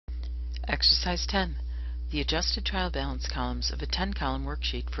Exercise 10. The adjusted trial balance columns of a 10-column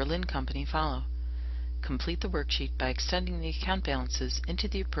worksheet for Linn Company follow. Complete the worksheet by extending the account balances into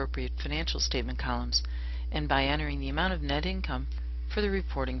the appropriate financial statement columns and by entering the amount of net income for the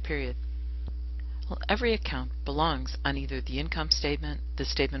reporting period. Well, every account belongs on either the income statement, the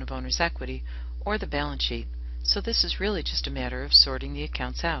statement of owner's equity, or the balance sheet, so this is really just a matter of sorting the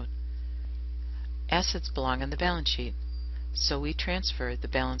accounts out. Assets belong on the balance sheet, so we transfer the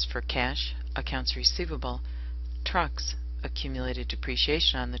balance for cash, accounts receivable, trucks, accumulated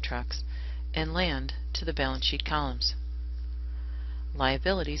depreciation on the trucks, and land to the balance sheet columns.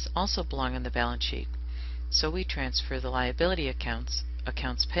 Liabilities also belong on the balance sheet, so we transfer the liability accounts,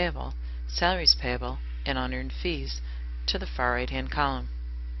 accounts payable, salaries payable, and unearned fees to the far right-hand column.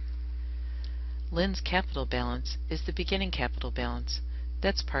 Linn's capital balance is the beginning capital balance.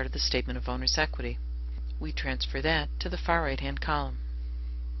 That's part of the statement of owner's equity. We transfer that to the far right-hand column.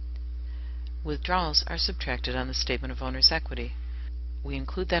 Withdrawals are subtracted on the statement of owner's equity. We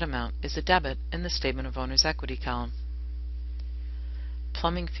include that amount as a debit in the statement of owner's equity column.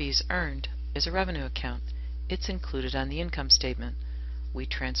 Plumbing fees earned is a revenue account. It's included on the income statement. We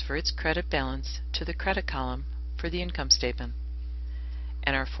transfer its credit balance to the credit column for the income statement.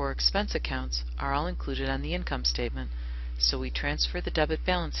 And our 4 expense accounts are all included on the income statement, so we transfer the debit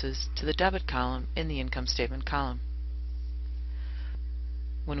balances to the debit column in the income statement column.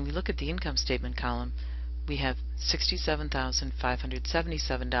 When we look at the income statement column, we have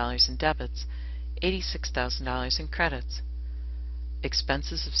 $67,577 in debits, $86,000 in credits.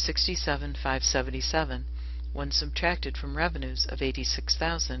 Expenses of $67,577 when subtracted from revenues of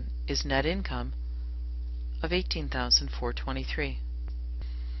 $86,000 is net income of $18,423.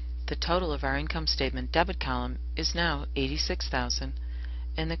 The total of our income statement debit column is now $86,000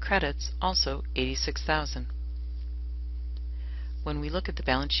 and the credits also $86,000. When we look at the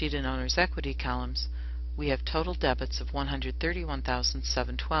balance sheet and owner's equity columns, we have total debits of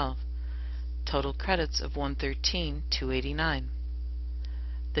 $131,712, total credits of $113,289.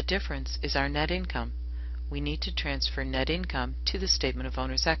 The difference is our net income. We need to transfer net income to the statement of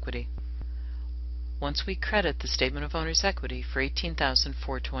owner's equity. Once we credit the statement of owner's equity for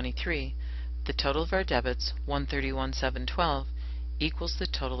 $18,423, the total of our debits, $131,712, equals the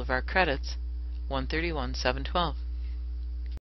total of our credits, $131,712.